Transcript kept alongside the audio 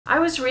I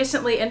was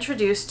recently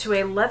introduced to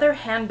a leather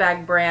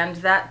handbag brand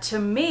that, to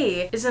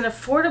me, is an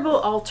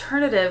affordable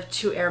alternative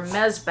to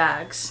Hermes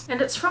bags.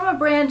 And it's from a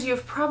brand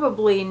you've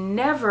probably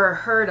never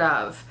heard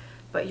of,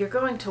 but you're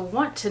going to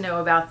want to know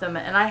about them,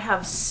 and I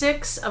have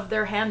 6 of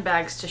their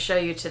handbags to show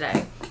you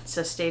today,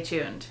 so stay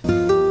tuned.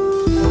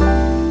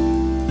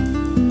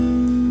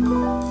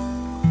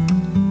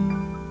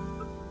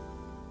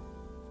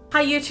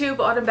 Hi YouTube,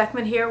 Autumn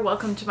Beckman here.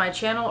 Welcome to my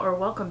channel, or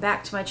welcome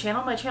back to my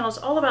channel. My channel is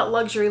all about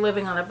luxury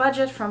living on a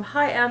budget, from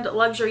high-end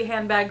luxury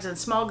handbags and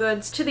small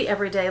goods to the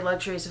everyday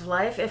luxuries of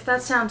life. If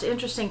that sounds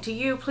interesting to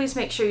you, please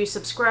make sure you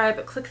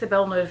subscribe, click the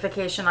bell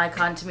notification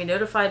icon to be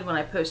notified when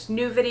I post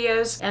new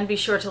videos, and be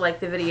sure to like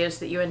the videos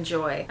that you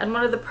enjoy. And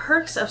one of the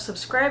perks of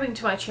subscribing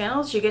to my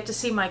channel is you get to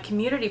see my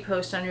community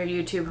post on your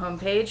YouTube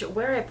homepage,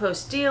 where I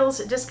post deals,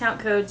 discount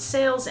codes,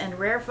 sales, and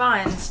rare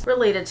finds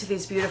related to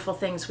these beautiful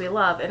things we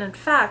love. And in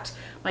fact,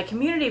 my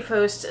community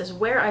post is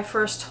where I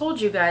first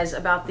told you guys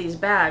about these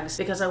bags,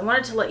 because I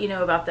wanted to let you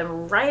know about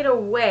them right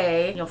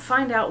away. You'll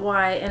find out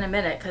why in a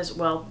minute, because,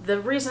 well, the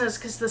reason is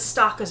because the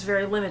stock is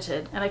very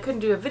limited, and I couldn't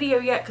do a video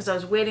yet because I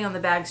was waiting on the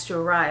bags to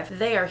arrive.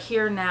 They are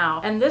here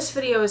now, and this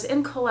video is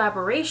in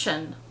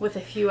collaboration with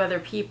a few other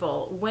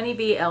people: Winnie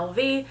Bee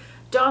LV,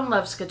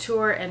 Loves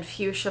Couture, and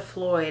Fuchsia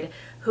Floyd,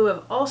 who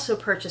have also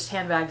purchased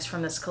handbags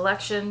from this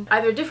collection.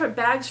 Either different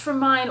bags from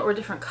mine or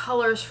different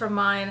colors from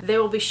mine. They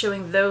will be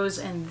showing those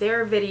in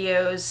their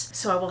videos,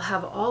 so I will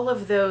have all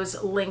of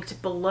those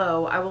linked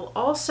below. I will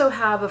also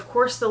have, of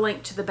course, the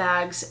link to the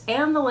bags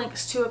and the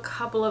links to a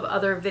couple of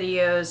other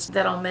videos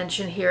that I'll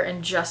mention here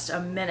in just a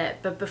minute.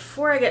 But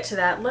before I get to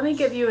that, let me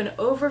give you an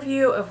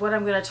overview of what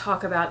I'm going to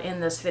talk about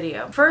in this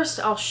video. First,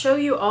 I'll show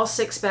you all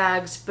 6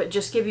 bags, but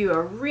just give you a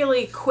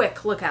really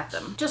quick look at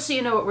them, just so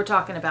you know what we're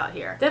talking about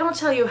here. Then I'll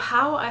tell you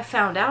how I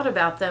found out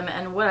about them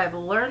and what I've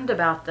learned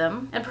about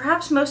them. And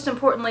perhaps most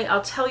importantly,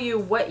 I'll tell you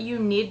what you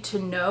need to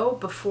know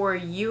before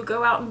you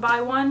go out and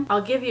buy one.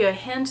 I'll give you a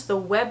hint: the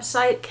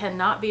website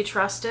cannot be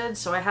trusted,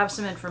 so I have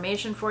some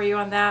information for you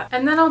on that.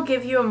 And then I'll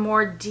give you a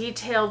more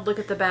detailed look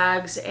at the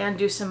bags and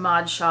do some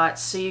mod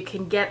shots so you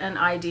can get an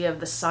idea of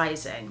the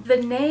sizing. The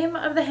name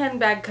of the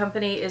handbag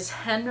company is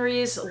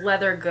Henry's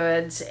Leather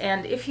Goods,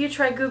 and if you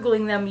try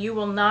Googling them, you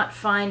will not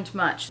find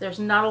much. There's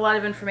not a lot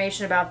of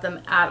information about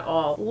them at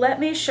all. Let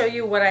me show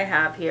you what I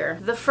have here.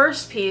 The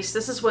first piece,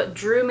 this is what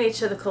drew me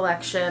to the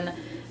collection.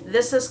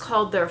 This is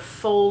called their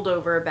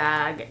fold-over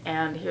bag,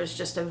 and here's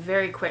just a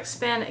very quick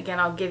spin. Again,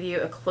 I'll give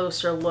you a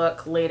closer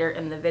look later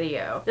in the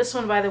video. This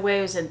one, by the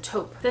way, is in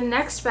taupe. The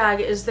next bag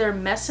is their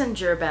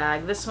messenger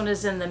bag. This one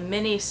is in the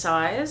mini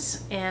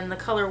size in the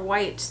color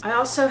white. I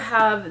also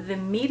have the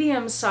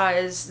medium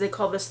size, they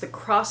call this the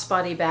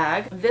crossbody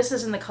bag. This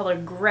is in the color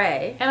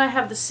gray. And I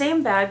have the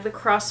same bag, the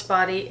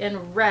crossbody,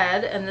 in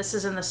red, and this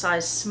is in the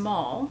size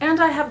small.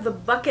 And I have the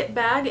bucket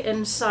bag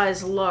in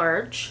size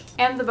large,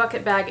 and the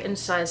bucket bag in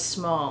size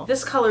small.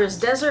 This color is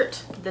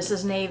desert, this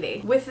is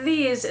navy. With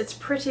these, it's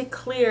pretty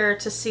clear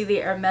to see the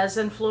Hermes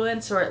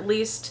influence, or at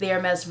least the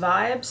Hermes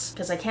vibes,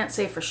 because I can't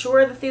say for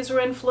sure that these were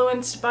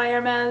influenced by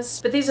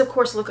Hermes, but these of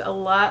course look a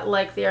lot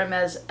like the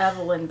Hermes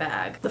Evelyn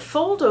bag. The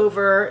fold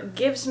over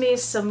gives me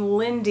some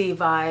Lindy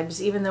vibes,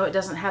 even though it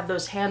doesn't have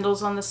those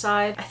handles on the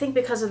side. I think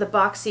because of the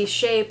boxy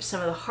shape, some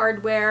of the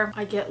hardware,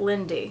 I get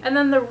Lindy. And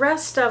then the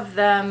rest of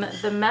them,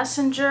 the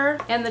messenger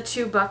and the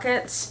 2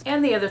 buckets,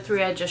 and the other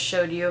 3 I just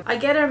showed you, I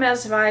get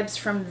Hermes vibes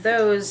from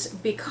those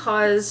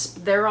because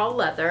they're all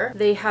leather.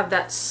 They have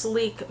that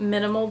sleek,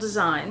 minimal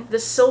design. The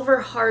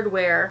silver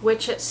hardware,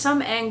 which at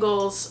some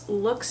angles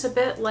looks a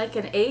bit like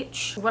an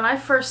H. When I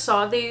first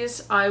saw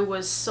these, I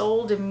was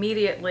sold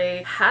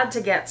immediately, had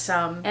to get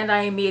some, and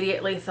I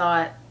immediately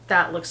thought,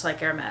 that looks like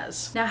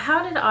Hermes. Now,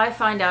 how did I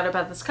find out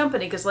about this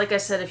company? Because like I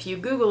said, if you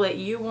Google it,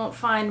 you won't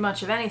find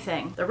much of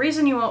anything. The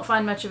reason you won't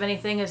find much of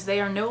anything is they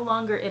are no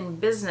longer in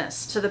business.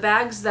 So the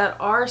bags that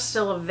are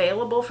still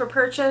available for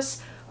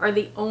purchase are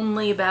the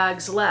only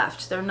bags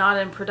left. They're not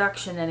in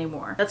production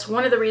anymore. That's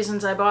one of the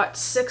reasons I bought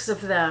 6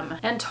 of them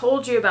and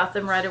told you about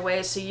them right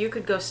away so you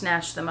could go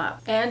snatch them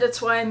up. And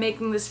it's why I'm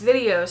making this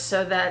video,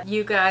 so that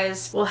you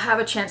guys will have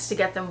a chance to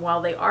get them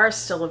while they are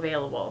still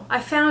available.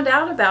 I found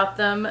out about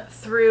them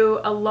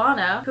through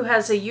Alana, who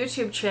has a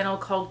YouTube channel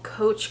called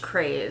Coach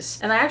Craze.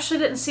 And I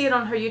actually didn't see it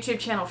on her YouTube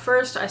channel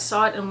first. I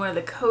saw it in one of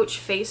the Coach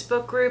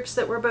Facebook groups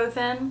that we're both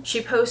in.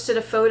 She posted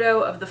a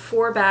photo of the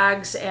 4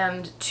 bags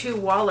and 2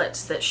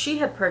 wallets that she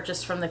had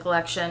purchased from the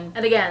collection.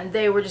 And again,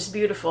 they were just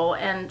beautiful.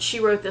 And she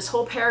wrote this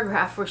whole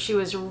paragraph where she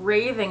was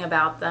raving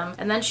about them.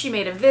 And then she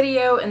made a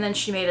video, and then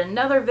she made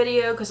another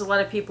video because a lot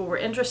of people were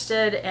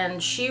interested,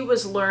 and she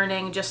was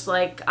learning just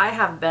like I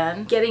have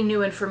been, getting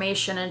new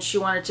information, and she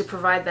wanted to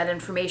provide that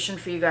information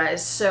for you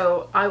guys.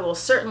 So I will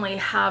certainly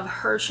have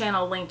her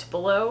channel linked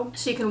below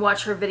so you can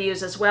watch her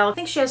videos as well. I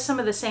think she has some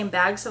of the same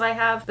bags that I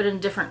have, but in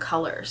different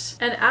colors.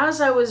 And as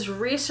I was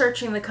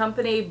researching the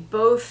company,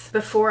 both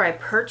before I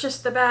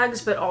purchased the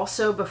bags, but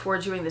also so before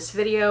doing this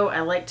video.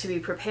 I like to be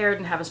prepared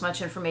and have as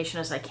much information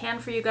as I can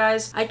for you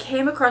guys. I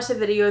came across a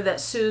video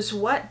that Suze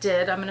What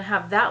did. I'm going to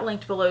have that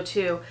linked below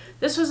too.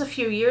 This was a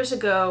few years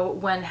ago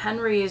when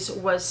Henry's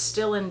was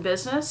still in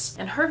business,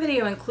 and her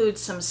video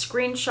includes some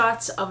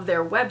screenshots of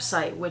their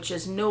website, which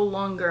is no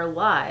longer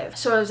live.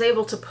 So I was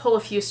able to pull a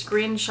few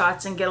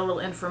screenshots and get a little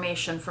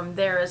information from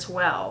there as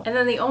well. And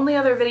then the only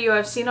other video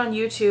I've seen on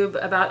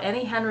YouTube about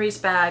any Henry's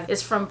bag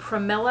is from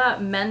Pramila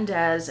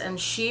Mendez, and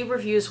she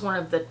reviews one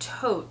of the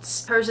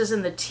totes. Hers is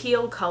in the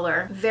teal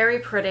color, very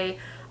pretty.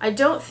 I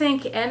don't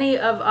think any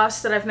of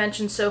us that I've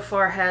mentioned so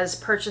far has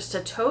purchased a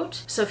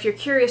tote, so if you're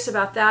curious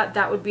about that,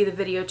 that would be the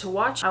video to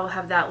watch. I will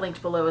have that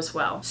linked below as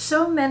well.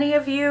 So many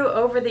of you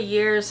over the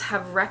years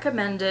have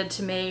recommended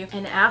to me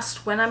and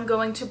asked when I'm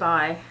going to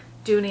buy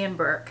Dooney &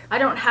 Bourke. I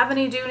don't have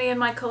any Dooney in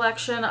my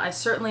collection. I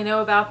certainly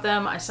know about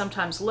them. I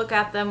sometimes look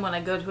at them when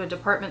I go to a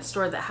department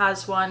store that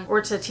has one,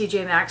 or to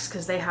TJ Maxx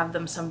because they have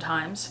them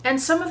sometimes.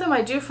 And some of them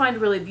I do find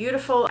really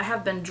beautiful. I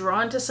have been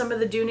drawn to some of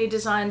the Dooney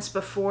designs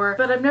before,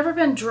 but I've never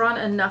been drawn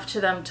enough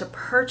to them to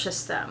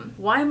purchase them.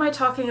 Why am I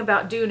talking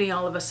about Dooney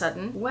all of a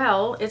sudden?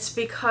 Well, it's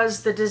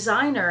because the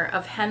designer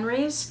of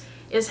Henry's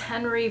is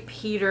Henry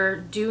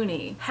Peter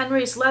Dooney.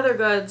 Henry's Leather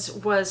Goods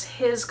was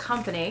his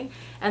company,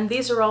 and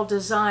these are all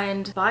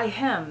designed by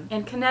him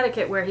in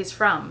Connecticut, where he's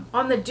from.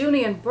 On the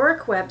Dooney &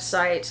 Bourke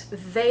website,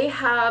 they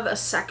have a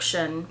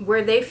section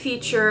where they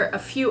feature a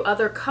few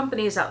other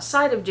companies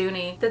outside of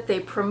Dooney that they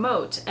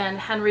promote, and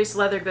Henry's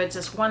Leather Goods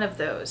is one of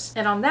those.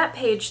 And on that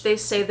page, they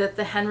say that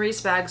the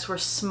Henry's bags were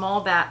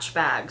small batch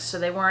bags, so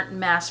they weren't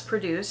mass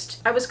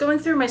produced. I was going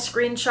through my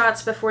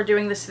screenshots before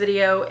doing this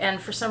video,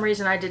 and for some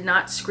reason I did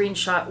not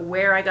screenshot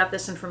where I got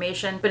this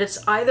information, but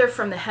it's either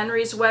from the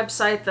Henry's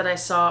website that I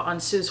saw on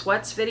Suze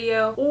What's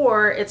video,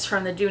 or it's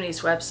from the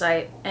Dooney's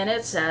website, and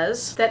it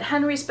says that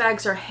Henry's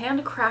bags are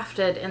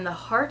handcrafted in the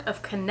heart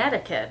of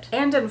Connecticut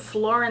and in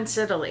Florence,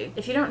 Italy.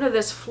 If you don't know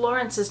this,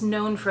 Florence is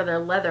known for their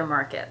leather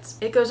markets.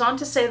 It goes on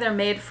to say they're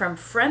made from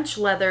French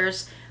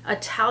leathers,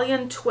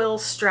 Italian twill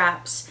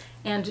straps,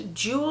 and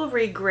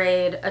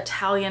jewelry-grade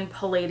Italian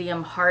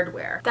palladium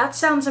hardware. That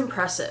sounds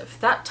impressive.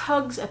 That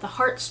tugs at the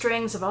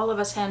heartstrings of all of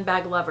us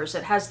handbag lovers.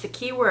 It has the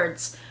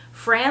keywords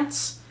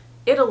France,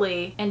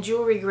 Italy, and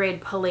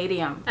jewelry-grade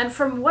palladium. And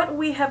from what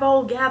we have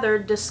all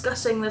gathered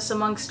discussing this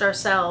amongst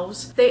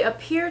ourselves, they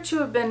appear to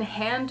have been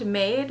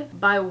handmade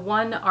by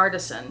one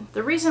artisan.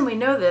 The reason we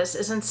know this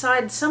is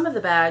inside some of the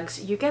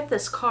bags, you get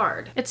this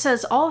card. It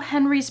says, all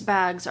Henry's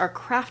bags are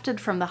crafted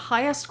from the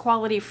highest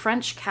quality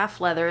French calf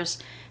leathers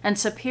and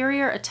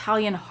superior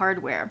Italian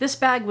hardware. This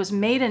bag was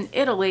made in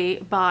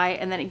Italy by,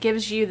 and then it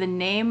gives you the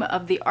name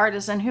of the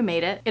artisan who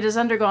made it. It has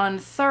undergone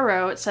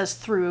thorough, it says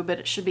through, but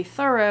it should be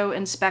thorough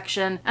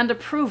inspection and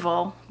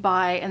approval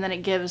by, and then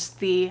it gives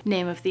the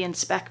name of the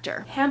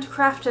inspector.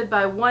 Handcrafted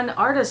by one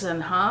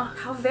artisan, huh?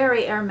 How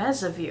very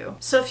Hermes of you.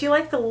 So if you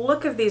like the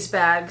look of these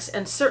bags,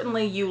 and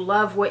certainly you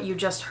love what you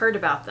just heard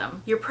about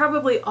them, you're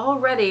probably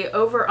already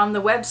over on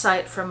the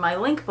website from my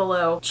link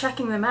below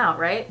checking them out,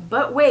 right?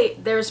 But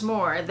wait, there's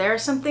more. There are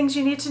some things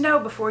you need to know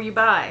before you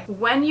buy.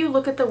 When you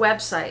look at the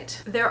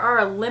website, there are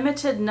a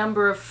limited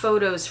number of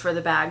photos for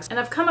the bags, and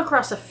I've come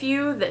across a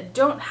few that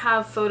don't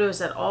have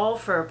photos at all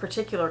for a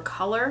particular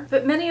color,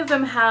 but many of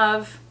them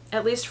have,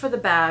 at least for the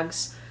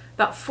bags,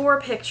 about 4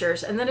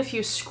 pictures, and then if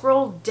you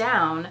scroll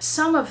down,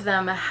 some of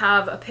them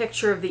have a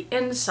picture of the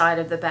inside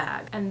of the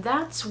bag. And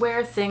that's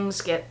where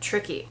things get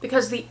tricky,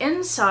 because the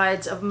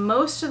insides of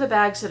most of the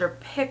bags that are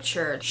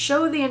pictured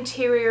show the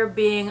interior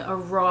being a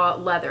raw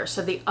leather,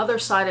 so the other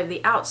side of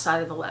the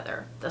outside of the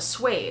leather, the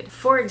suede.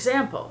 For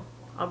example,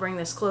 I'll bring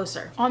this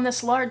closer. On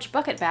this large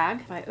bucket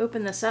bag, if I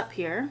open this up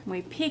here,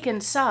 we peek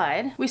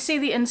inside, we see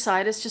the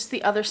inside is just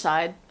the other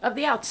side of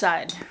the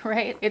outside,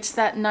 right? It's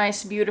that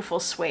nice, beautiful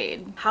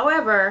suede.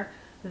 However,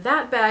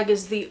 that bag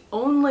is the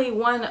only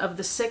one of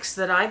the 6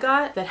 that I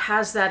got that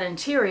has that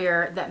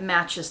interior that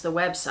matches the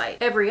website.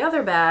 Every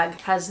other bag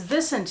has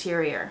this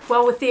interior.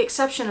 Well, with the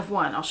exception of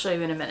one, I'll show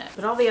you in a minute,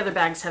 but all the other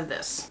bags have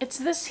this. It's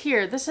this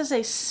here. This is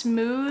a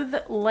smooth,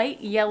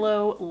 light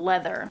yellow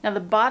leather. Now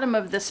the bottom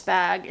of this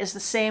bag is the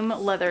same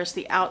leather as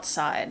the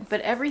outside,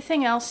 but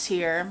everything else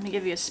here, let me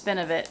give you a spin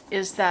of it,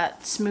 is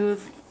that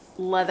smooth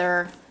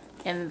leather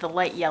in the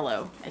light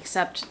yellow,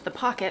 except the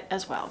pocket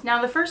as well. Now,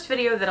 in the first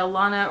video that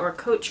Alana, or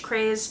Coach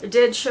Craze,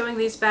 did showing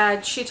these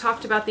bags, she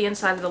talked about the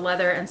inside of the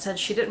leather and said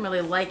she didn't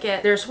really like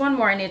it. There's one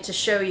more I need to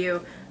show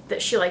you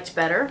that she liked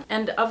better.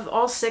 And of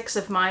all 6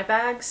 of my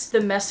bags, the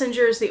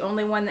Messenger is the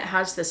only one that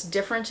has this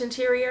different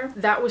interior.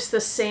 That was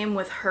the same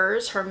with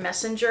hers. Her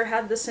Messenger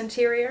had this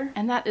interior.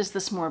 And that is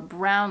this more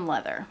brown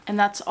leather. And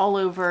that's all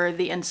over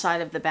the inside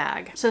of the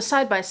bag. So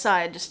side by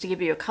side, just to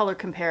give you a color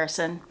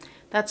comparison,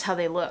 That's how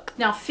they look.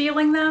 Now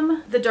feeling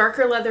them, the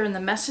darker leather in the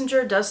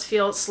Messenger does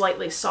feel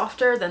slightly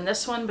softer than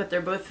this one, but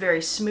they're both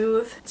very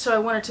smooth. So I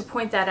wanted to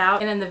point that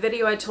out. And in the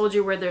video I told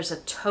you where there's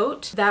a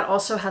tote, that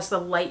also has the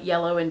light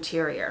yellow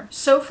interior.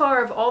 So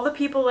far, of all the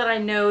people that I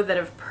know that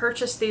have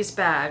purchased these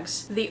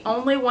bags, the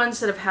only ones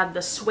that have had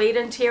the suede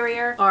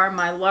interior are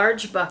my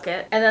large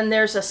bucket, and then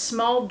there's a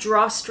small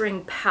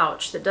drawstring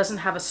pouch that doesn't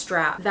have a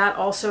strap. That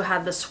also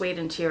had the suede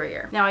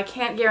interior. Now I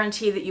can't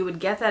guarantee that you would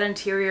get that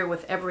interior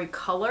with every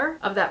color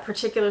of that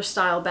particular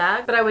style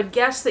bag, but I would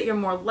guess that you're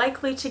more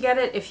likely to get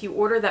it if you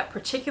order that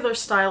particular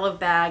style of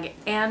bag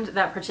and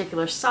that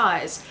particular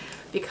size,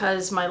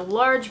 because my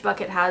large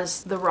bucket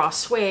has the raw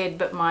suede,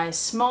 but my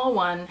small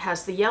one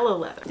has the yellow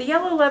leather. The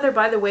yellow leather,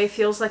 by the way,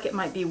 feels like it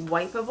might be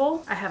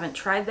wipeable. I haven't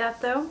tried that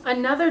though.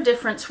 Another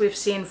difference we've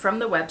seen from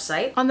the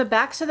website, on the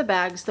backs of the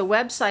bags, the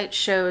website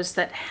shows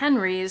that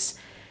Henry's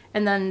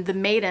and then the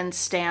maiden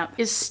stamp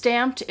is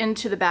stamped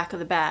into the back of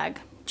the bag,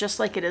 just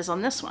like it is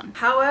on this one.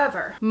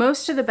 However,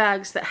 most of the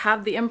bags that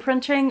have the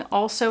imprinting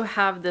also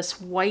have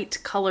this white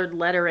colored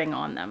lettering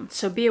on them.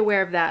 So be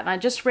aware of that. And I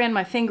just ran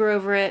my finger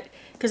over it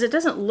because it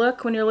doesn't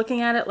look, when you're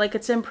looking at it, like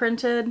it's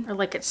imprinted or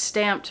like it's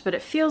stamped, but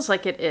it feels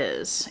like it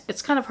is.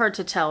 It's kind of hard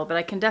to tell, but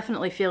I can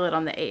definitely feel it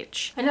on the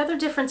H. Another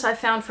difference I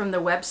found from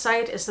the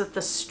website is that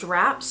the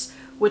straps,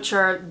 which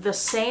are the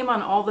same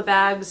on all the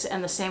bags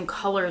and the same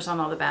colors on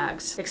all the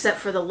bags, except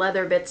for the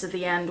leather bits at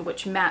the end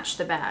which match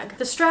the bag.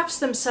 The straps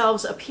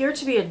themselves appear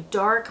to be a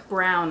dark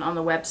brown on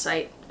the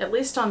website, at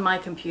least on my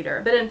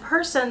computer, but in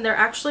person they're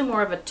actually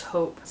more of a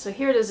taupe. So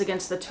here it is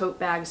against the taupe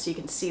bag so you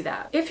can see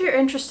that. If you're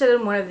interested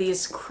in one of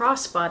these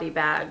crossbody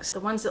bags,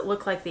 the ones that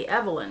look like the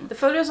Evelyn, the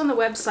photos on the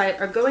website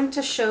are going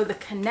to show the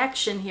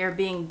connection here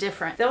being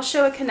different. They'll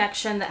show a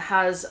connection that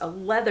has a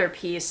leather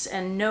piece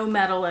and no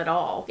metal at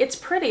all. It's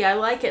pretty, I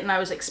like it, and I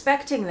was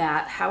expecting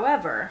that.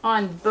 However,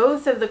 on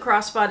both of the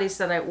crossbodies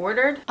that I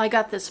ordered, I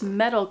got this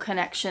metal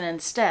connection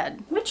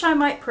instead, which I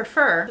might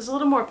prefer, because a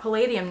little more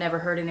palladium never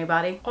hurt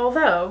anybody.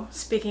 Although,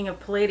 speaking of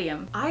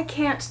palladium, I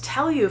can't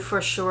tell you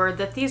for sure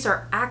that these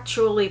are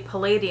actually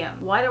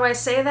palladium. Why do I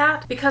say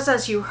that? Because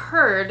as you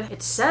heard,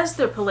 it says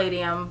they're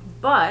palladium,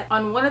 but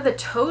on one of the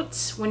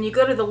totes, when you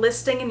go to the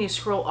listing and you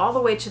scroll all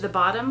the way to the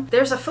bottom,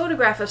 there's a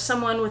photograph of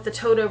someone with the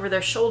tote over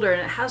their shoulder,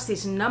 and it has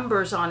these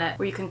numbers on it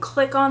where you can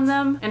click on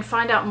them and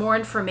find out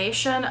more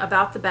information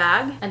about the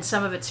bag and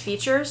some of its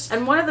features.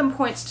 And one of them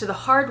points to the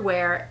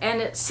hardware and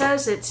it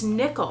says it's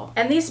nickel.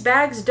 And these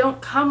bags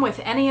don't come with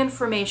any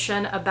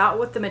information about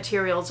what the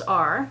materials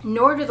are,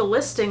 nor do the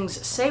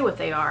listings say what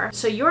they are.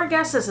 So your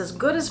guess is as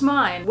good as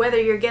mine whether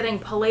you're getting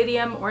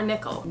palladium or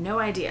nickel. No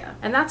idea.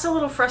 And that's a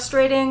little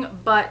frustrating,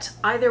 but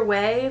either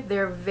way,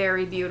 they're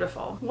very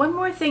beautiful. One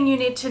more thing you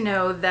need to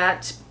know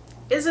that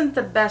isn't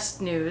the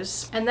best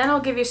news, and then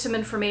I'll give you some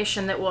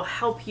information that will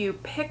help you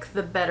pick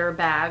the better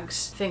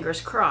bags,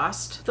 fingers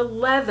crossed. The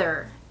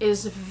leather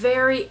is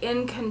very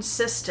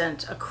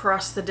inconsistent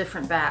across the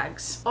different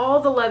bags.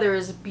 All the leather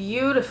is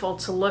beautiful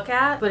to look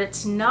at, but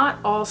it's not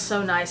all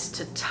so nice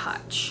to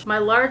touch. My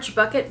large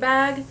bucket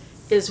bag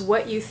is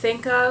what you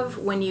think of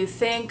when you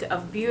think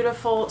of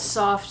beautiful,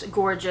 soft,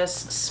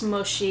 gorgeous,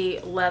 smushy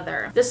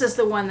leather. This is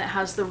the one that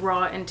has the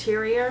raw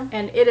interior,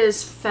 and it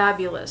is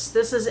fabulous.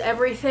 This is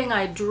everything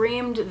I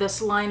dreamed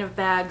this line of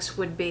bags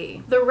would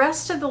be. The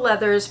rest of the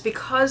leathers,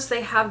 because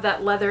they have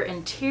that leather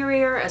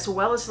interior as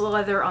well as the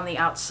leather on the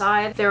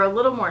outside, they're a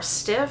little more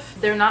stiff.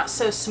 They're not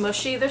so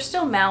smushy. They're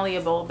still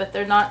malleable, but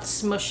they're not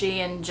smushy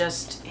and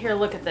just, here,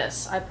 look at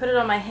this. I put it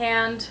on my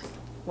hand.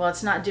 Well,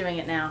 it's not doing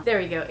it now. There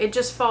you go. It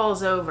just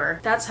falls over.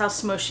 That's how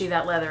smushy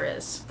that leather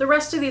is. The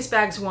rest of these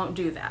bags won't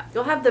do that.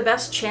 You'll have the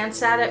best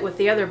chance at it with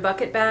the other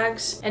bucket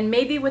bags, and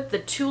maybe with the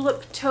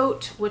tulip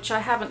tote, which I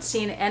haven't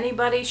seen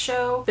anybody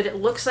show, but it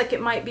looks like it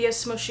might be a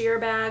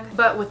smushier bag.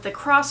 But with the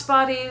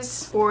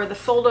crossbodies or the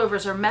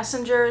foldovers or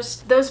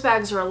messengers, those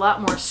bags are a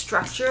lot more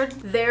structured.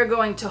 They're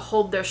going to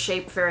hold their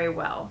shape very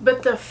well.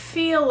 But the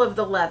feel of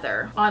the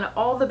leather on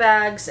all the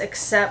bags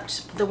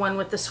except the one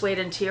with the suede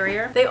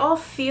interior, they all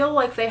feel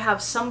like they have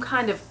some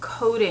kind of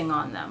coating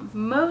on them.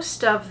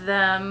 Most of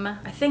them,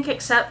 I think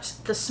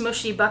except the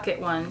smushy bucket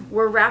one,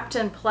 were wrapped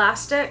in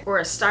plastic or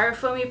a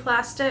styrofoamy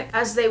plastic,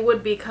 as they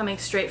would be coming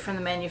straight from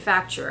the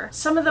manufacturer.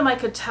 Some of them I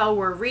could tell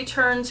were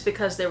returns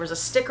because there was a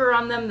sticker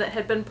on them that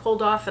had been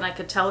pulled off and I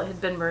could tell it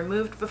had been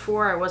removed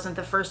before. I wasn't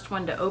the first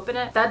one to open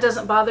it. That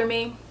doesn't bother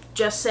me.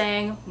 Just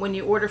saying, when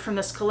you order from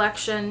this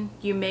collection,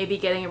 you may be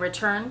getting a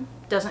return.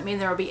 Doesn't mean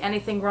there will be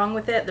anything wrong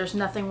with it. There's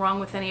nothing wrong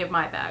with any of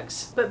my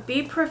bags. But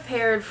be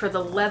prepared for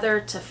the leather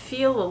to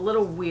feel a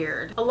little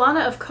weird.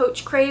 Alana of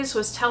Coach Craze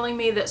was telling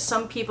me that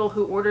some people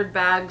who ordered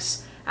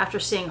bags after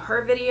seeing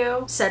her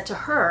video said to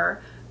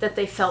her that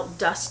they felt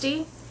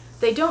dusty.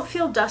 They don't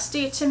feel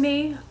dusty to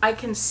me. I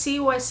can see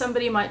why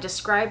somebody might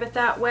describe it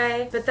that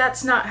way, but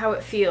that's not how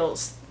it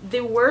feels.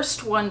 The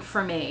worst one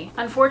for me,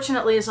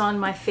 unfortunately, is on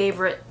my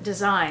favorite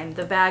design,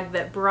 the bag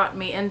that brought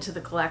me into the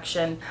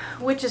collection,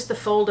 which is the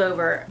fold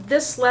over.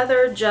 This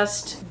leather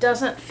just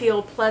doesn't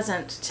feel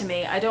pleasant to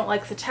me. I don't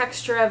like the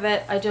texture of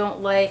it. I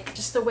don't like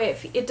just the way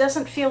it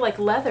doesn't feel like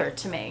leather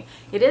to me.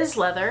 It is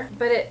leather,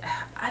 but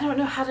I don't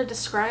know how to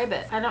describe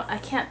it.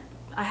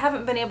 I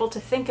haven't been able to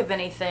think of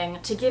anything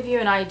to give you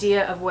an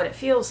idea of what it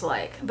feels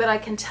like, but I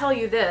can tell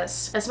you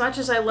this, as much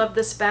as I love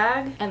this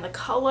bag and the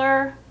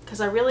color,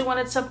 because I really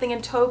wanted something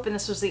in taupe and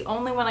this was the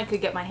only one I could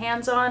get my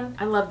hands on.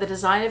 I love the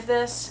design of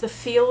this. The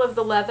feel of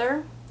the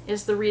leather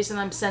is the reason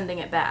I'm sending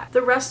it back.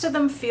 The rest of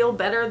them feel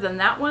better than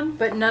that one,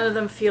 but none of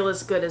them feel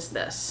as good as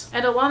this.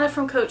 And Alana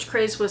from Coach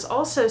Craze was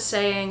also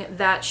saying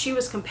that she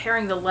was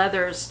comparing the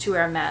leathers to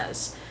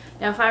Hermes.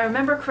 Now, if I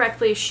remember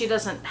correctly, she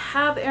doesn't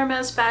have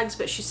Hermes bags,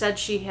 but she said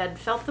she had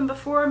felt them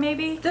before,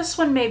 maybe. This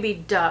one maybe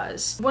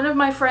does. One of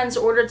my friends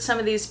ordered some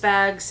of these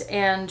bags,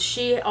 and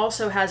she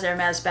also has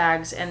Hermes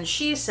bags, and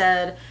she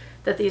said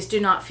that these do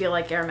not feel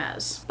like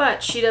Hermes.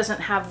 But she doesn't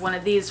have one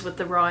of these with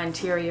the raw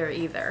interior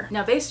either.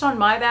 Now, based on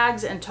my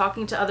bags and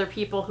talking to other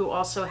people who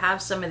also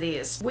have some of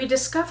these, we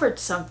discovered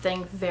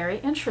something very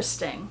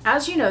interesting.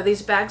 As you know,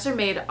 these bags are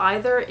made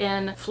either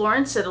in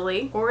Florence,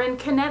 Italy, or in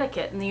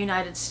Connecticut in the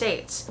United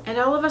States. And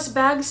all of us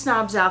bag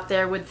snobs out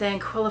there would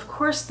think, well, of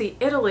course the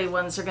Italy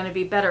ones are going to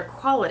be better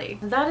quality.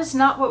 That is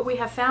not what we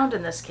have found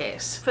in this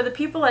case. For the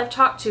people I've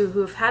talked to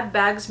who have had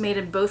bags made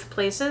in both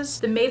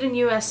places, the made in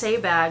USA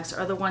bags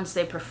are the ones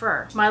they prefer.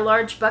 My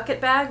large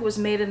bucket bag was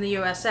made in the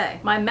USA.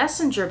 My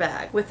messenger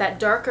bag with that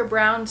darker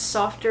brown,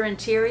 softer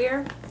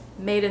interior,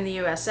 made in the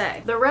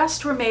USA. The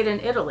rest were made in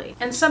Italy.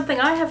 And something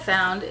I have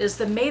found is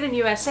the made in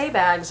USA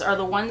bags are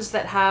the ones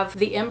that have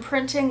the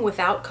imprinting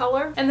without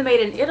color, and the made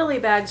in Italy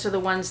bags are the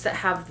ones that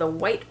have the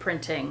white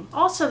printing.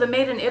 Also, the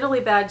made in Italy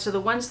bags are the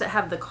ones that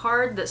have the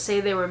card that say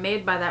they were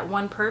made by that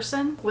one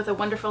person with a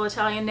wonderful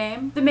Italian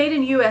name. The made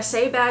in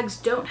USA bags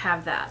don't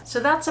have that. So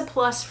that's a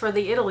plus for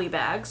the Italy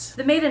bags.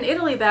 The made in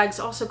Italy bags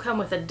also come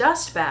with a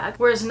dust bag,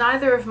 whereas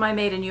neither of my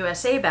made in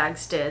USA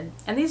bags did.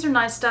 And these are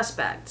nice dust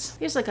bags.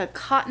 Here's like a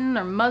cotton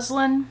or muslin.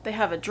 They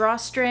have a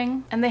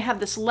drawstring, and they have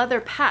this leather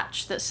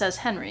patch that says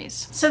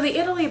Hermes. So the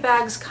Italy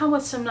bags come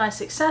with some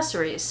nice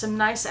accessories, some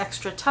nice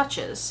extra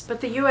touches,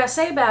 but the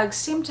USA bags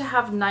seem to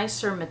have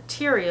nicer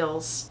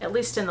materials, at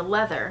least in the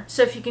leather.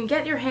 So if you can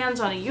get your hands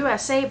on a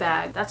USA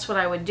bag, that's what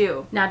I would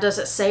do. Now, does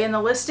it say in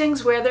the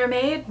listings where they're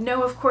made?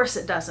 No, of course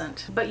it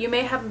doesn't. But you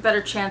may have a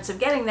better chance of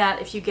getting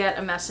that if you get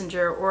a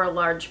messenger or a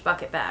large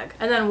bucket bag.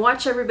 And then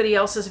watch everybody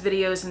else's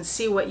videos and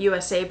see what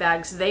USA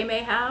bags they may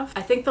have.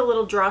 I think the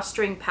little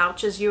drawstring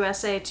pouch is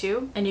USA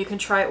too, and you can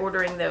try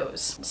ordering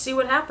those. See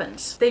what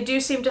happens. They do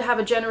seem to have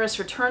a generous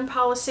return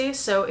policy,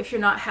 so if you're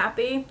not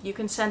happy, you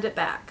can send it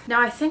back. Now,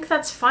 I think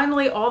that's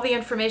finally all the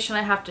information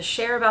I have to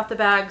share about the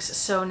bags,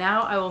 so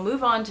now I will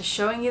move on to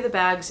showing you the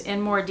bags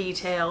in more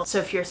detail. So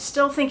if you're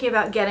still thinking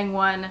about getting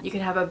one, you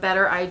can have a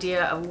better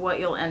idea of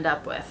what you'll end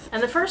up with.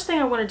 And the first thing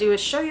I want to do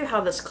is show you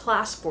how this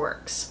clasp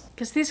works.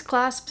 Because these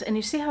clasps, and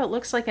you see how it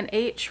looks like an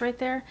H right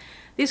there?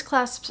 These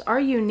clasps are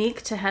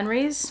unique to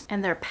Hermes,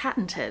 and they're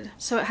patented.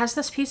 So it has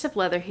this piece of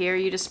leather here.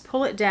 You just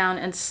pull it down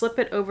and slip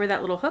it over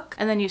that little hook,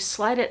 and then you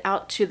slide it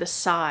out to the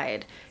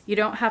side. You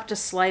don't have to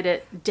slide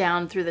it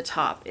down through the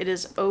top. It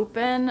is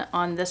open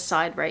on this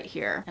side right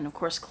here, and of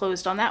course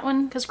closed on that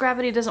one, because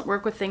gravity doesn't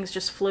work with things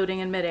just floating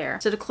in midair.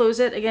 So to close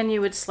it, again, you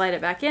would slide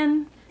it back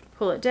in,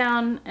 pull it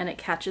down, and it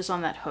catches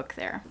on that hook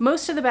there.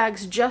 Most of the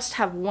bags just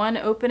have one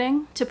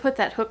opening to put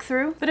that hook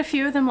through, but a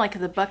few of them, like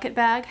the bucket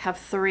bag, have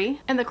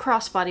 3, and the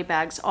crossbody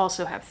bags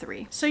also have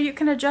 3. So you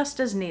can adjust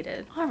as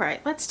needed. All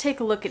right, let's take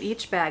a look at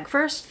each bag.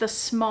 First, the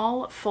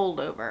small fold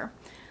over.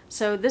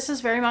 So this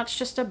is very much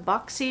just a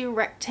boxy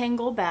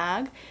rectangle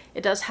bag.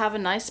 It does have a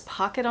nice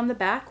pocket on the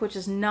back, which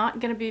is not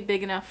going to be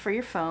big enough for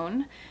your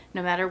phone,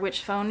 no matter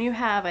which phone you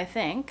have, I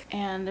think.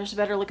 And there's a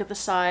better look at the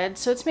side.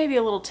 So it's maybe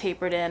a little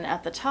tapered in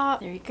at the top.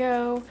 There you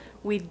go.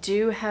 We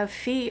do have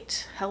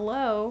feet.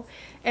 Hello.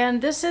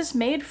 And this is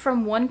made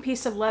from one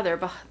piece of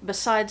leather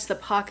besides the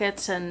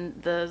pockets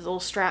and the little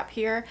strap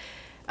here.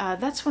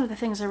 That's one of the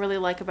things I really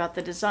like about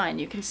the design.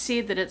 You can see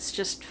that it's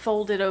just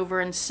folded over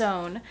and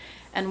sewn.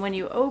 And when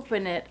you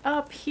open it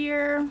up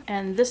here,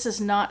 and this is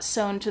not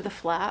sewn to the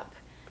flap,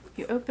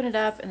 you open it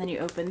up and then you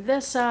open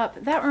this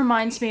up. That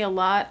reminds me a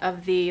lot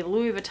of the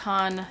Louis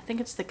Vuitton, I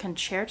think it's the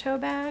Concerto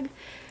bag.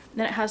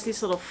 Then it has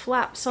these little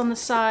flaps on the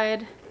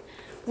side,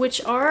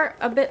 which are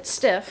a bit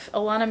stiff.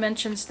 Alana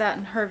mentions that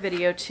in her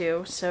video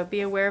too, so be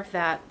aware of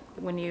that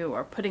when you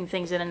are putting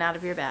things in and out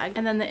of your bag.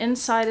 And then the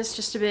inside is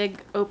just a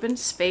big open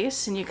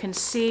space, and you can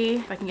see,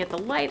 if I can get the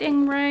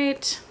lighting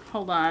right,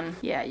 hold on.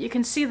 Yeah, you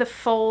can see the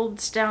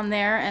folds down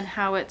there and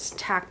how it's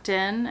tacked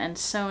in and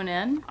sewn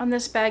in. On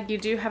this bag, you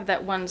do have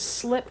that one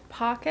slip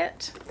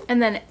pocket.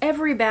 And then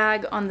every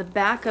bag on the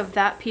back of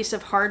that piece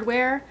of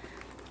hardware,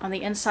 on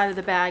the inside of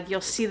the bag,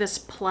 you'll see this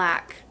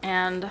plaque.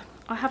 And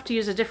I'll have to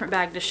use a different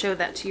bag to show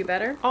that to you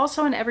better.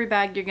 Also in every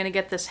bag, you're gonna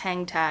get this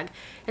hang tag.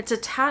 It's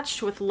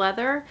attached with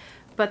leather,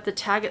 but the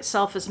tag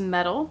itself is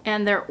metal,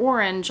 and they're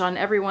orange on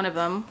every one of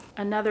them.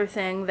 Another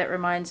thing that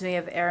reminds me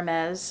of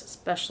Hermes,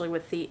 especially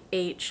with the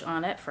H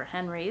on it for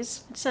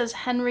Henry's. It says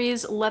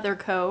Henry's Leather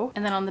Co.,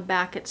 and then on the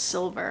back it's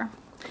silver.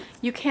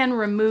 You can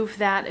remove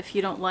that if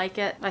you don't like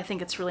it. I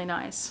think it's really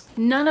nice.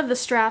 None of the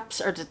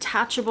straps are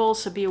detachable,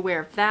 so be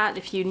aware of that.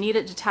 If you need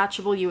it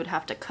detachable, you would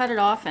have to cut it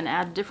off and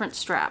add different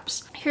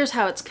straps. Here's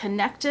how it's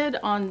connected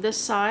on this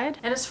side.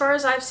 And as far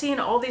as I've seen,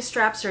 all these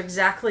straps are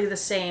exactly the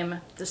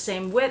same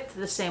width,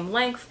 the same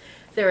length.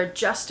 They're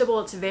adjustable,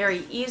 it's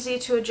very easy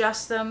to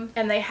adjust them,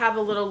 and they have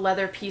a little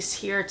leather piece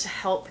here to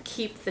help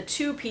keep the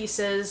two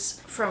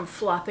pieces from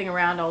flopping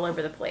around all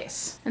over the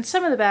place. And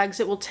some of the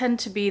bags, it will tend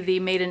to be the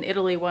made in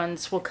Italy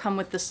ones, will come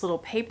with this little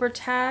paper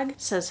tag.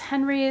 It says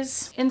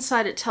Henry's.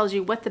 Inside it tells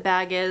you what the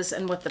bag is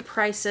and what the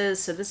price is.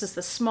 So this is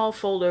the small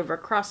fold over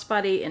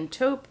crossbody in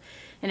taupe,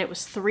 and it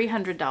was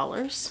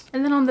 $300.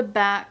 And then on the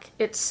back,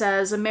 it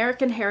says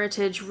American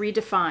Heritage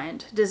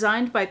Redefined,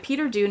 designed by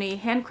Peter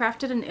Dooney,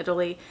 handcrafted in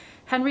Italy.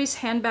 Henry's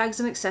handbags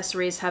and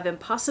accessories have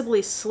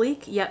impossibly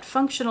sleek yet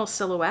functional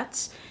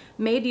silhouettes,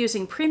 made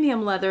using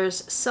premium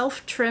leathers,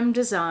 self-trim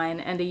design,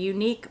 and a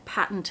unique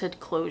patented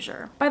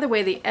closure. By the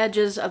way, the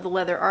edges of the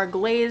leather are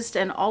glazed,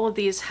 and all of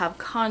these have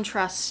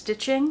contrast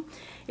stitching.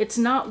 It's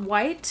not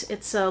white,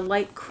 it's a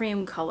light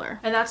cream color.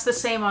 And that's the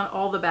same on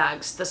all the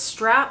bags. The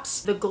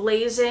straps, the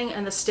glazing,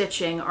 and the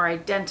stitching are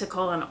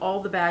identical on all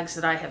the bags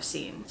that I have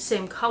seen.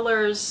 Same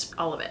colors,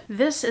 all of it.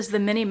 This is the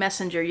mini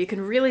messenger. You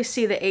can really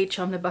see the H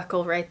on the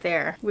buckle right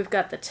there. We've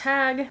got the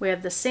tag, we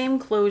have the same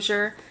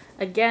closure.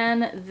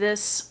 Again,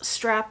 this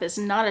strap is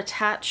not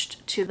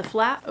attached to the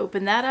flap.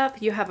 Open that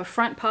up. You have a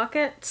front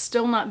pocket,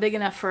 still not big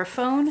enough for a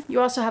phone.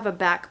 You also have a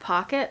back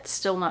pocket,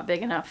 still not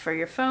big enough for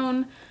your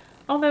phone.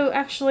 Although,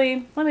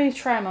 actually, let me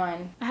try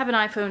mine. I have an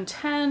iPhone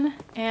 10,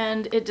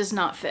 and it does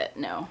not fit,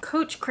 no.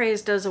 Coach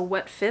Craze does a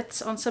wet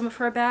fits on some of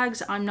her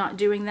bags. I'm not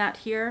doing that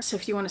here, so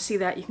if you want to see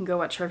that, you can go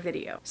watch her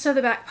video. So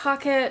the back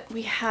pocket,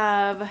 we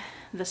have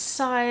the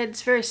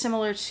sides, very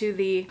similar to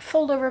the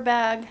fold-over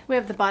bag. We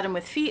have the bottom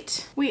with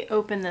feet. We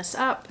open this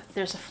up.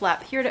 There's a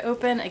flap here to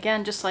open,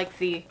 again, just like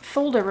the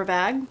fold-over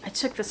bag. I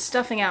took the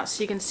stuffing out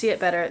so you can see it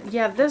better.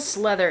 Yeah, this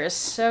leather is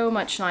so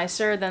much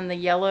nicer than the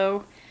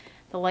yellow.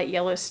 The light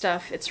yellow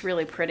stuff. It's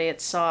really pretty,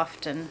 it's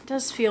soft, and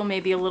does feel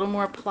maybe a little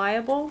more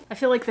pliable. I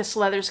feel like this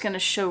leather's gonna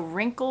show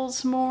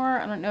wrinkles more.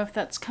 I don't know if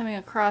that's coming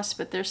across,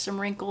 but there's some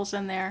wrinkles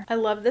in there. I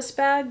love this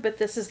bag, but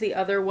this is the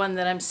other one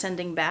that I'm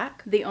sending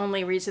back. The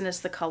only reason is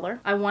the color.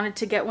 I wanted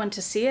to get one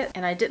to see it,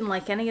 and I didn't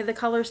like any of the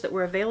colors that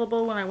were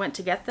available when I went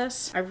to get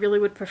this. I really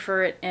would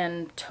prefer it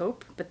in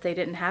taupe, but they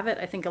didn't have it.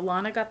 I think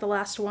Alana got the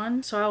last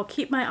one, so I'll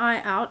keep my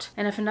eye out,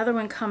 and if another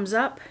one comes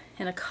up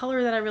in a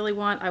color that I really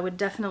want, I would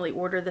definitely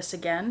order this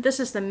again. This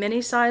is the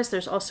mini size.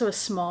 There's also a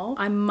small.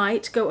 I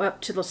might go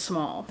up to the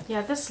small.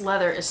 Yeah, this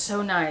leather is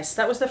so nice.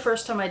 That was the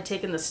first time I'd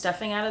taken the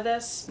stuffing out of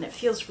this, and it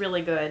feels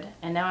really good.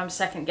 And now I'm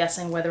second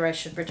guessing whether I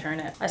should return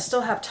it. I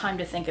still have time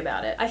to think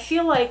about it. I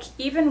feel like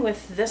even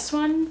with this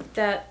one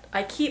that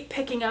I keep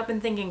picking up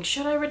and thinking,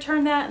 should I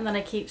return that? And then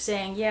I keep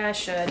saying, yeah, I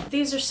should.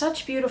 These are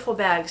such beautiful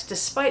bags,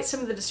 despite some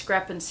of the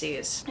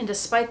discrepancies and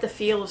despite the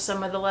feel of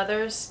some of the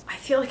leathers. I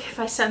feel like if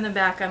I send them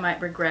back, I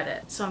might regret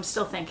it. So I'm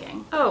still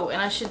thinking. Oh,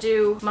 and I should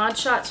do mod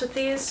shots with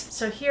these.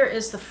 So here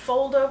is the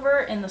fold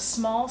over in the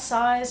small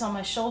size on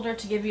my shoulder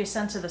to give you a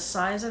sense of the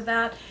size of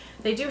that.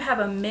 They do have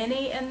a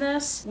mini in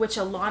this, which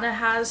Alana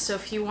has, so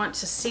if you want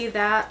to see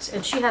that,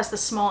 and she has the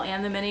small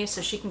and the mini,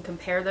 so she can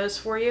compare those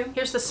for you.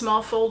 Here's the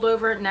small fold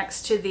over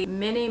next to the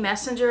mini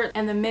messenger,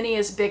 and the mini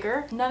is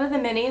bigger. None of the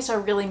minis are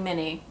really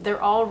mini.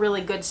 They're all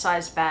really good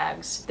sized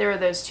bags. There are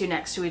those two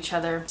next to each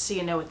other, so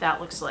you know what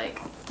that looks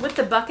like. With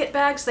the bucket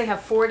bags, they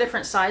have 4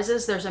 different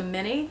sizes. There's a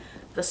mini,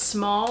 the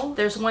small,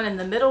 there's one in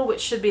the middle,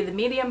 which should be the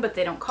medium, but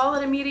they don't call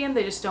it a medium.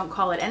 They just don't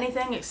call it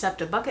anything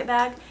except a bucket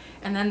bag.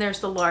 And then there's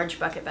the large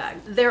bucket bag.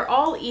 They're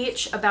all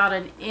each about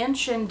an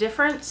inch in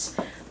difference,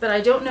 but I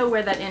don't know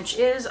where that inch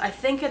is. I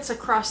think it's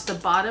across the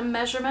bottom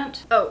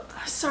measurement. Oh,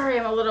 sorry,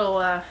 I'm a little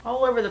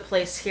all over the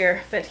place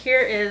here, but here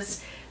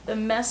is the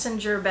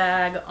messenger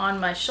bag on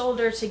my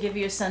shoulder to give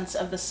you a sense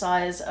of the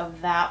size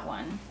of that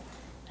one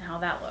and how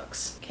that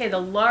looks. Okay,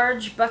 the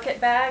large bucket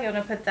bag, I'm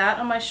gonna put that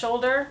on my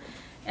shoulder,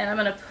 and I'm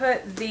gonna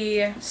put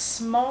the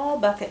small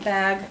bucket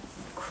bag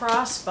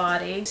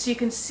crossbody so you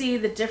can see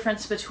the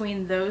difference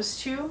between those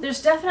two.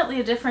 There's definitely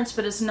a difference,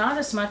 but it's not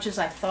as much as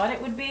I thought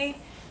it would be.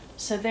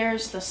 So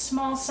there's the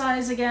small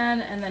size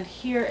again, and then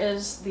here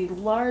is the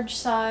large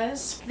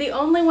size. The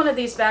only one of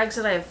these bags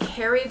that I have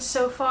carried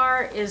so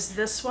far is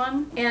this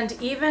one. And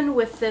even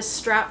with this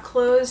strap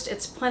closed,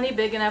 it's plenty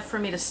big enough for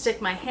me to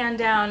stick my hand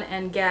down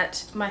and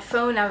get my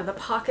phone out of the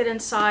pocket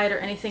inside or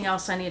anything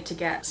else I need to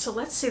get. So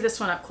let's see this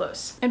one up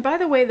close. And by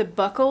the way, the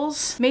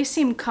buckles may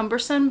seem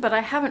cumbersome, but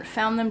I haven't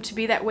found them to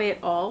be that way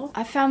at all.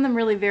 I found them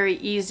really very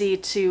easy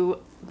to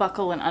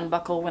buckle and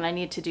unbuckle when I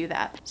need to do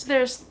that. So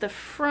there's the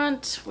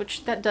front,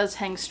 which that does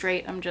hang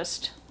straight. I'm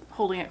just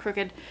holding it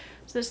crooked.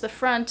 So there's the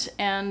front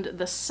and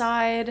the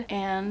side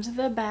and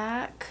the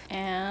back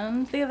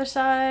and the other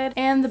side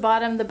and the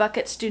bottom. The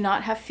buckets do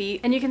not have feet.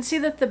 And you can see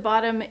that the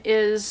bottom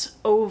is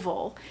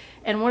oval.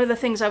 And one of the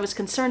things I was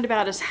concerned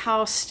about is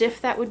how stiff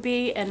that would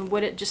be and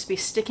would it just be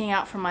sticking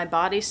out from my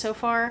body so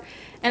far?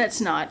 And it's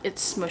not,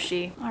 it's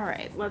smushy. All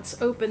right,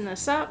 let's open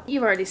this up.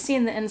 You've already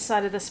seen the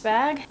inside of this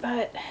bag,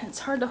 but it's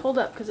hard to hold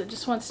up because it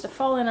just wants to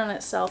fall in on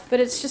itself. But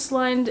it's just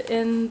lined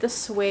in the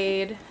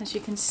suede, as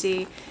you can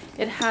see.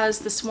 It has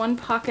this one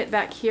pocket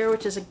back here,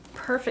 which is a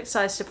perfect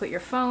size to put your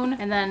phone.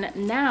 And then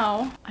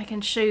now I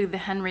can show you the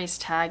Hermes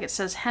tag. It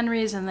says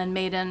Hermes and then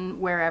made in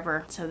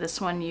wherever. So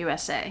this one,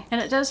 USA. And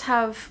it does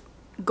have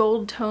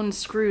gold toned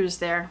screws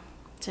there.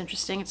 It's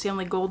interesting. It's the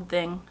only gold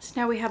thing. So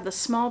now we have the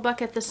small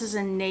bucket. This is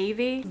in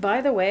navy.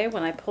 By the way,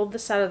 when I pulled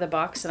this out of the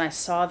box and I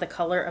saw the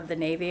color of the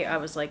navy, I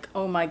was like,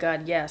 oh my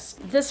God, yes.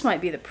 This might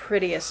be the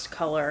prettiest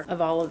color of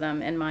all of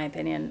them, in my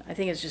opinion. I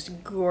think it's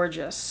just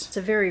gorgeous. It's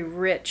a very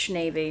rich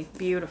navy.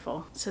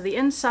 Beautiful. So the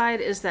inside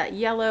is that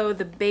yellow.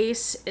 The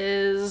base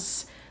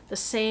is the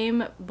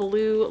same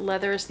blue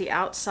leather as the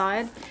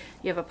outside.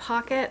 You have a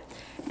pocket.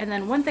 And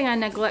then one thing I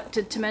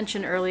neglected to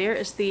mention earlier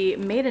is the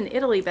Made in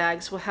Italy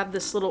bags will have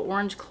this little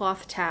orange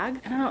cloth tag.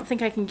 And I don't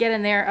think I can get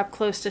in there up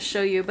close to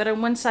show you, but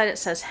on one side it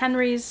says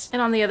Hermes, and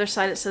on the other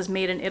side it says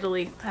Made in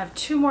Italy. I have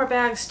two more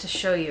bags to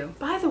show you.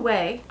 By the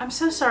way, I'm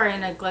so sorry I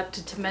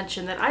neglected to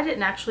mention that I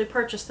didn't actually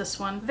purchase this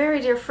one. A very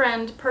dear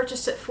friend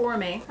purchased it for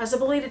me as a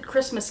belated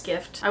Christmas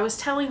gift. I was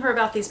telling her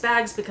about these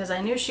bags because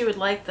I knew she would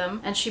like them,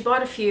 and she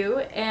bought a few,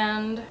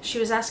 and she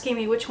was asking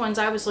me which ones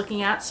I was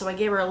looking at, so I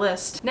gave her a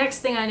list. Next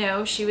thing I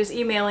know, she was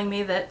emailing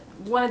me that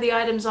one of the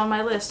items on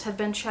my list had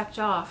been checked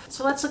off.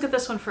 So let's look at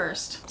this one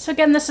first. So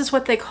again, this is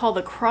what they call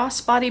the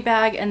crossbody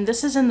bag, and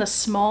this is in the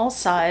small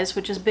size,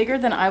 which is bigger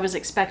than I was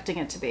expecting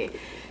it to be.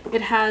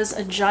 It has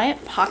a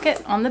giant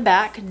pocket on the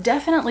back,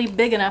 definitely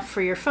big enough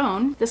for your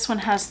phone. This one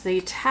has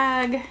the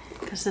tag,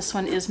 because this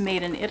one is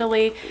Made in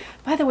Italy.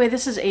 By the way,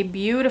 this is a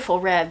beautiful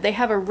red. They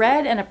have a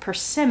red and a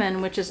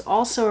persimmon, which is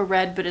also a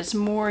red, but it's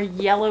more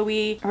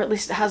yellowy, or at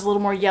least it has a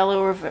little more yellow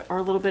or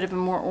a little bit of a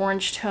more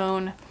orange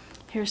tone.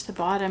 Here's the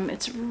bottom.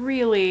 It's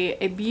really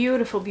a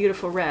beautiful,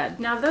 beautiful red.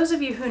 Now, those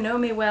of you who know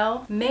me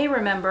well may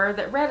remember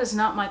that red is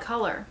not my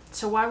color.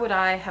 So why would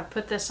I have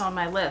put this on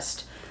my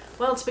list?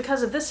 Well, it's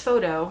because of this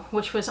photo,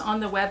 which was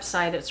on the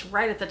website. It's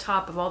right at the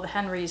top of all the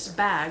Hermes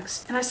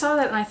bags. And I saw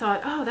that and I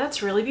thought, oh,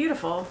 that's really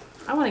beautiful.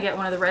 I want to get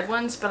one of the red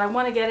ones, but I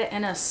want to get it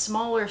in a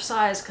smaller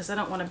size because I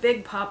don't want a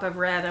big pop of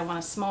red. I want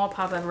a small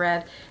pop of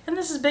red. And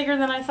this is bigger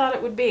than I thought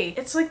it would be.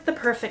 It's like the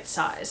perfect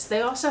size.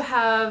 They also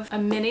have a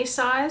mini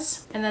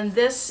size, and then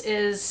this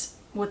is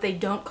what they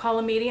don't call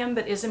a medium,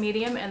 but is a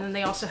medium, and then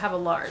they also have a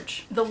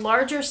large. The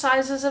larger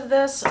sizes of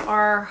this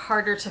are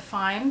harder to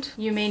find.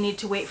 You may need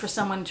to wait for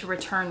someone to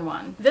return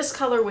one. This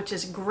color, which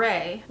is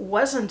gray,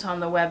 wasn't on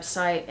the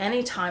website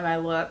anytime I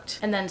looked,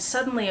 and then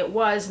suddenly it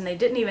was, and they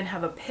didn't even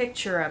have a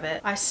picture of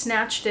it. I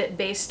snatched it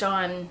based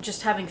on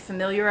just having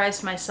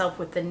familiarized myself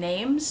with the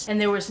names, and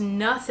there was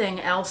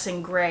nothing else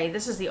in gray.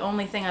 This is the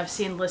only thing I've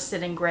seen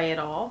listed in gray at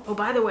all. Oh,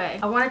 by the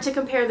way, I wanted to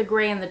compare the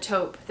gray and the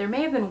taupe. There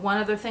may have been one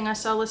other thing I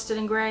saw listed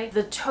in gray.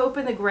 The taupe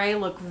and the gray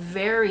look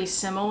very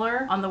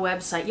similar on the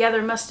website. Yeah,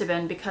 there must have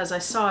been, because I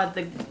saw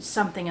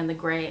something in the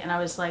gray and I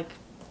was like,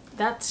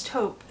 that's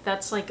taupe.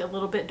 That's like a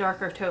little bit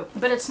darker taupe.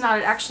 But it's not.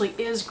 It actually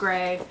is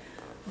gray,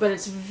 but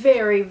it's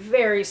very,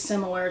 very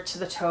similar to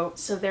the taupe.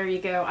 So there you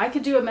go. I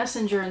could do a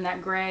messenger in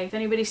that gray. If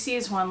anybody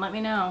sees one, let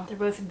me know. They're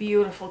both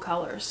beautiful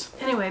colors.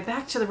 Anyway,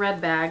 back to the red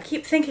bag.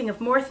 Keep thinking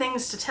of more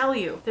things to tell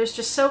you. There's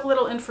just so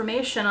little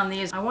information on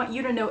these. I want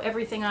you to know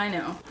everything I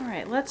know. All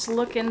right, let's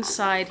look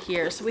inside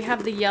here. So we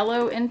have the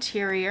yellow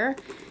interior.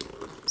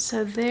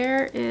 So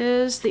there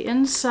is the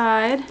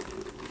inside.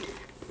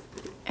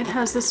 It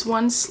has this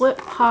one slip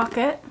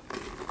pocket,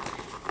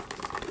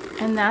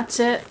 and that's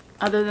it,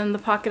 other than the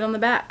pocket on the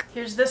back.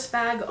 Here's this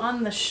bag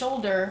on the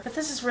shoulder, but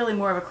this is really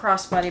more of a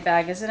crossbody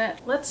bag, isn't it?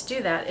 Let's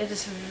do that. It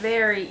is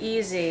very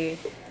easy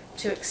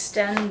to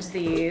extend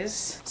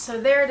these.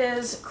 So there it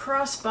is,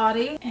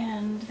 crossbody,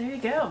 and there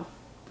you go.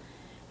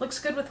 Looks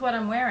good with what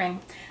I'm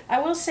wearing. I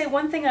will say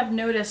one thing I've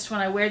noticed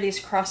when I wear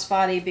these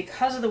crossbody,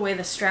 because of the way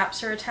the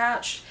straps are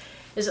attached,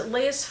 is it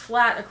lays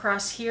flat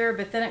across here,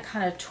 but then it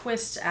kind of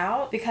twists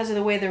out because of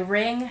the way the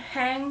ring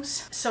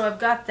hangs. So I've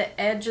got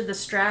the edge of the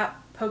strap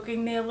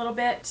poking me a little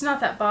bit. It's not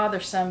that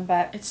bothersome,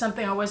 but it's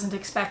something I wasn't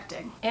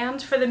expecting.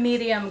 And for the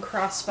medium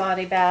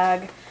crossbody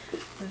bag,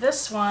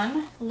 this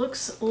one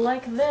looks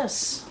like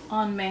this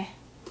on me.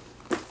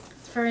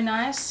 It's very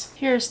nice.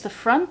 Here's the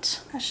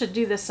front. I should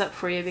do this up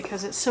for you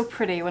because it's so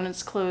pretty when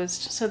it's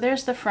closed. So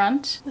there's the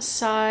front, the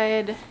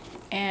side,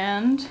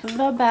 and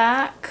the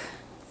back,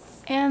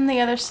 and the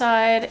other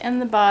side, and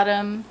the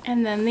bottom,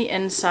 and then the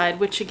inside,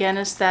 which again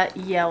is that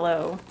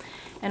yellow.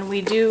 And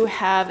we do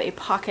have a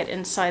pocket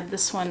inside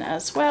this one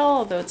as well,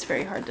 although it's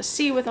very hard to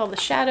see with all the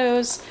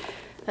shadows.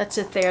 That's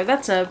it there.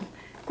 That's a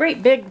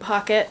great big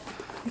pocket.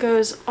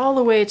 Goes all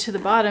the way to the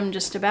bottom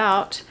just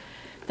about.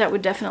 that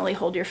would definitely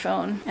hold your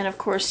phone. And of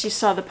course you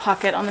saw the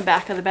pocket on the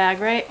back of the bag,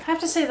 right? I have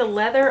to say the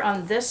leather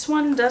on this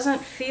one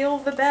doesn't feel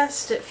the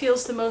best. It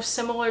feels the most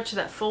similar to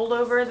that fold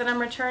over that I'm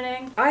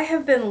returning. I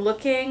have been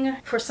looking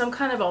for some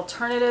kind of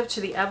alternative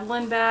to the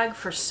Evelyn bag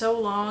for so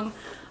long.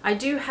 I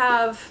do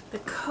have the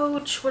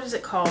Coach, what is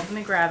it called? Let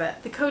me grab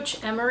it. The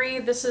Coach Emery.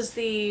 This is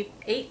the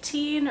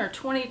 18 or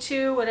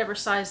 22, whatever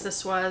size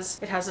this was.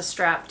 It has a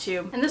strap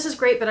too. And this is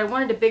great, but I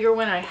wanted a bigger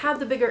one. I had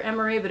the bigger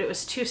Emery, but it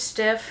was too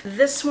stiff.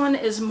 This one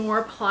is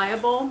more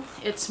pliable.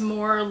 It's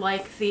more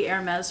like the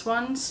Hermes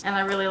ones, and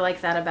I really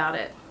like that about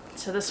it.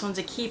 So this one's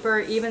a keeper,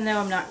 even though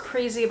I'm not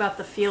crazy about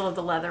the feel of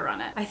the leather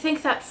on it. I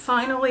think that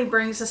finally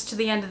brings us to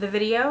the end of the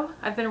video.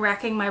 I've been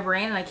racking my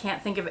brain and I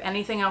can't think of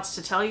anything else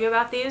to tell you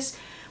about these.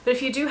 But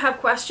if you do have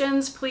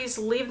questions, please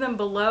leave them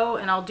below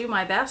and I'll do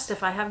my best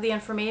if I have the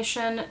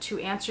information to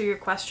answer your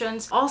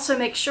questions. Also,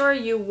 make sure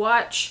you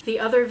watch the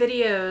other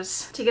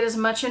videos to get as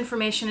much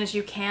information as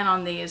you can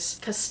on these,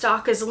 because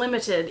stock is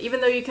limited.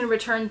 Even though you can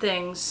return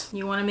things,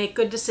 you want to make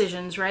good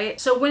decisions, right?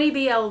 So Winnie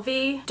Bee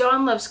LV,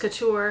 Loves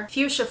Couture,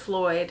 Fuchsia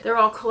Floyd, they're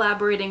all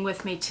collaborating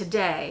with me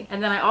today.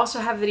 And then I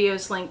also have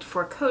videos linked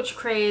for Coach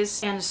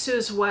Craze and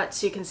Sue's What,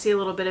 so you can see a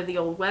little bit of the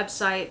old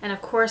website. And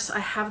of course, I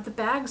have the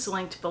bags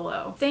linked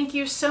below. Thank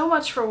you so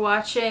much for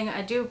watching.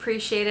 I do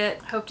appreciate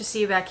it. Hope to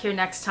see you back here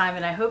next time,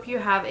 and I hope you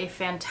have a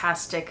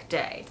fantastic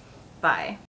day. Bye.